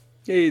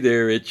Hey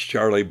there, it's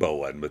Charlie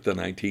Bowen with the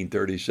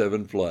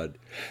 1937 flood.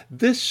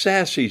 This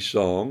sassy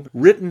song,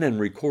 written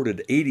and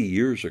recorded 80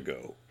 years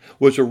ago,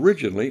 was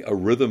originally a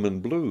rhythm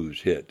and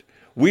blues hit.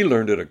 We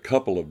learned it a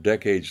couple of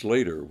decades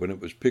later when it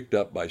was picked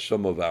up by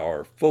some of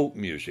our folk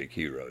music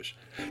heroes.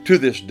 To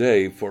this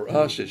day, for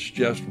us, it's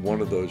just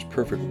one of those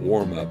perfect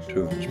warm-up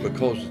tunes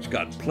because it's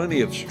got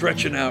plenty of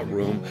stretching out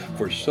room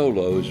for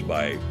solos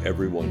by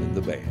everyone in the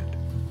band.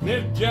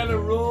 Miss Jelly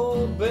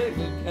Roll, baby,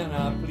 can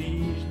I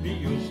please be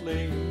your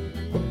slave?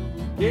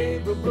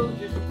 Gabriel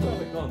Rose is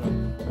probably gonna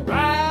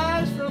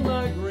rise from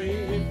my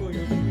grave for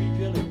your sweet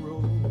jelly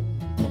roll.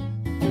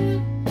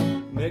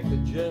 Make the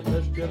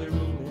best jelly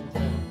roll in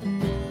town.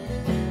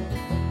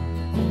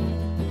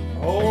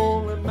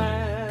 Only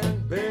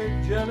man,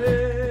 big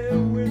jelly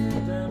with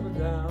his damper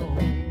down.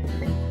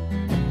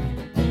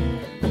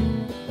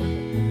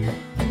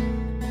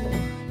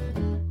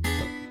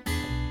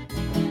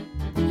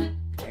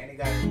 And he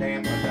got his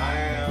damper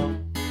down.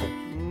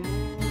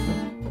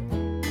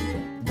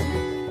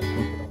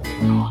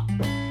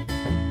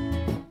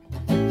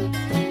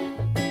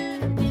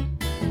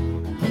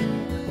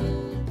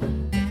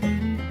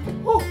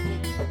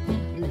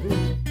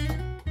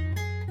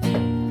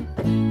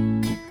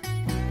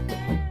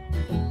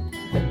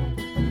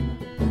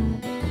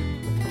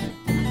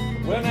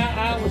 When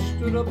I was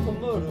stood up for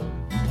murder,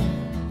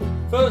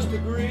 first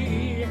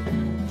degree,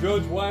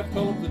 judge wife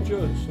called the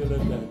judge, said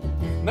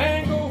that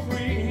man go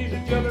free, he's a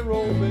jelly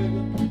roll,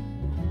 baby.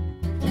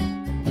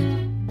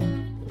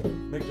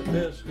 Make the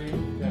best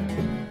in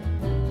town.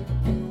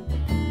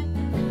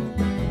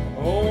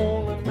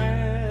 Only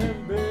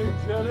man, big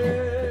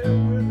jelly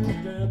with his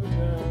damper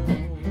down.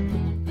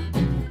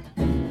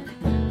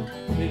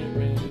 Hit it,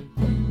 Randy.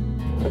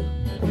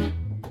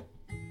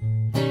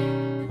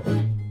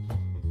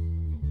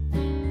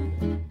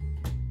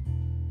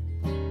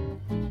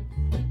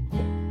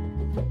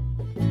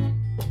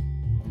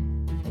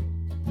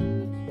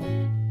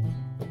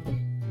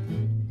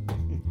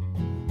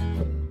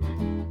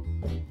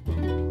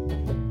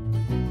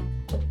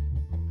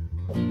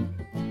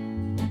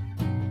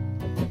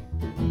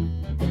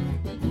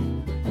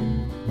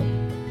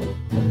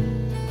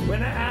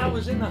 When I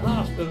was in the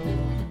hospital,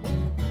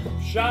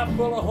 shot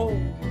full of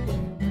holes,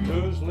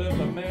 just left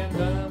a man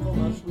dying for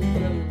my sweet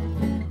jelly roll.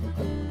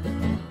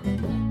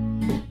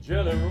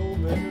 Jelly roll,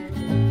 baby,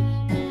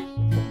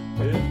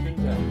 best in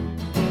town.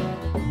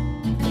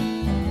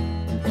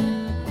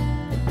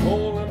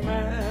 Holy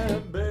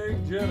man, big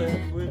jelly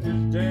with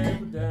his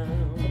damper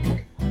down,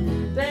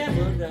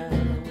 damper down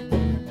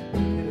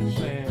in the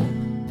sand.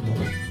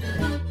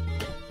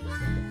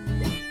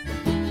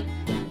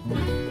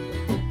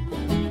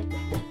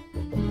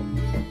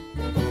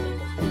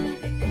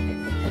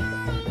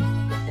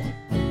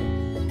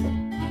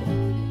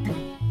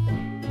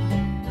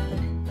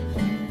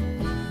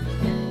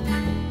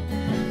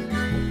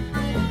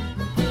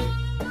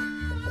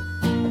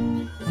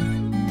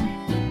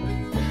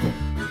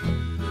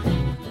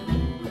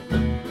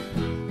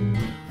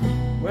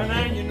 When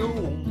I, you know,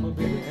 my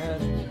baby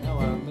asked me how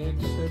I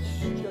make such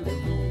jelly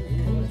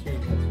roll. I said,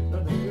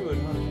 nothing good,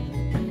 honey.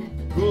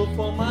 Good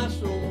for my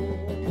soul.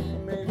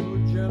 Made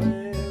with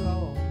jelly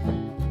long.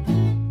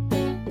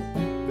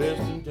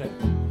 Best in town.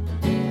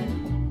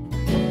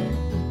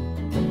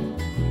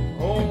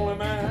 Only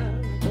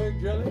man, big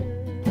jelly.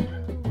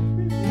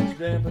 He's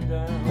damper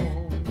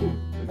down.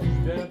 He's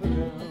damper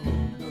down.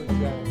 Good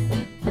job.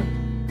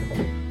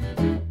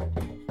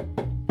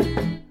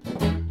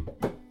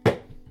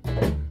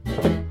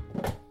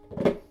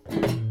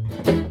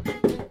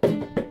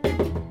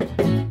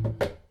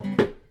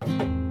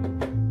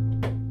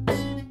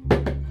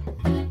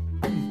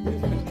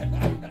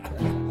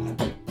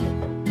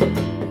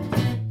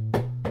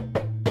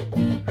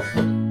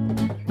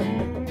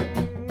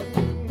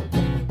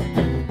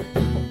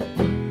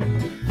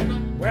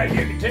 Well,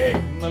 you can take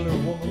my little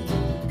woman,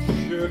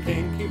 sure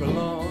can't keep her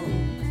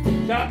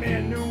long. Got me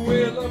a new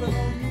way of loving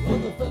on you,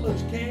 other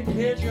fellas can't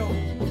catch on.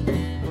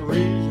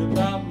 Crazy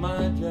about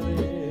my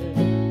jelly,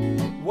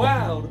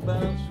 wild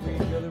about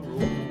sweet jelly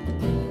roll.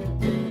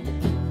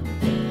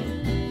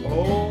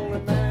 Only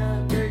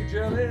man, big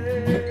jelly,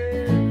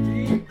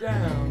 deep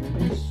down in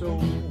his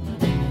soul.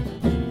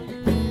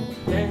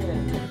 Yeah.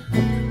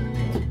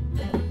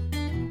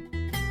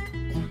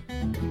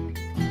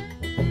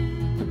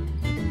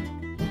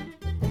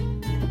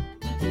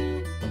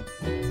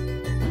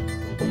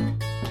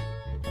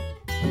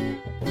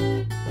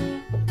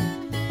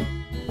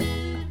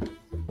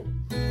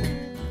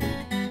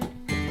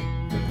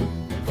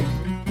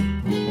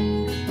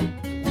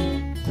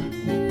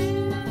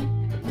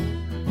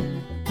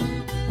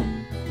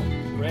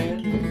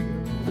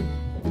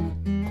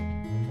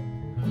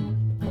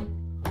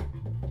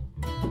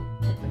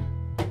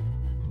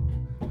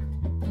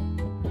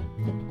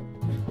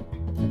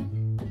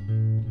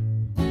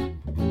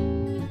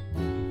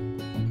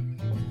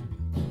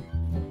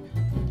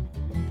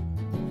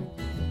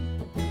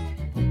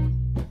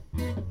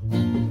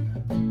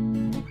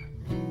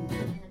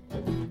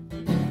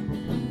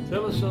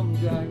 Tell us something,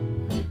 Jack.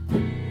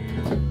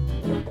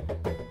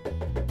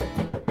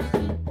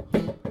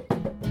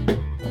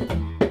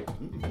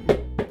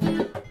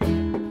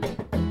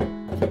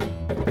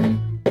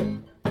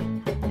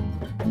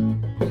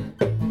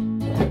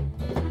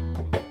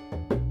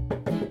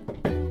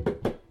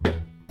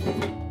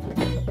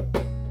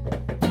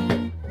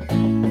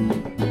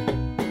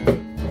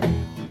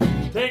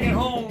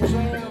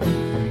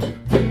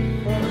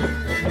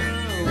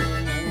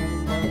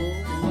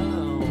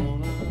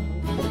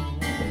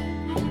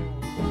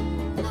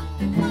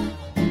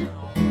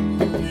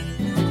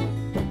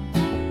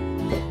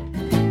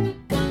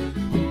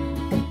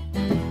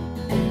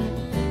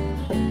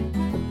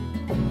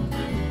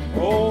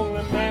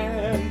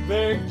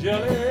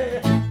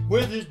 jelly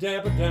with his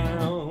dapper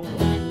down.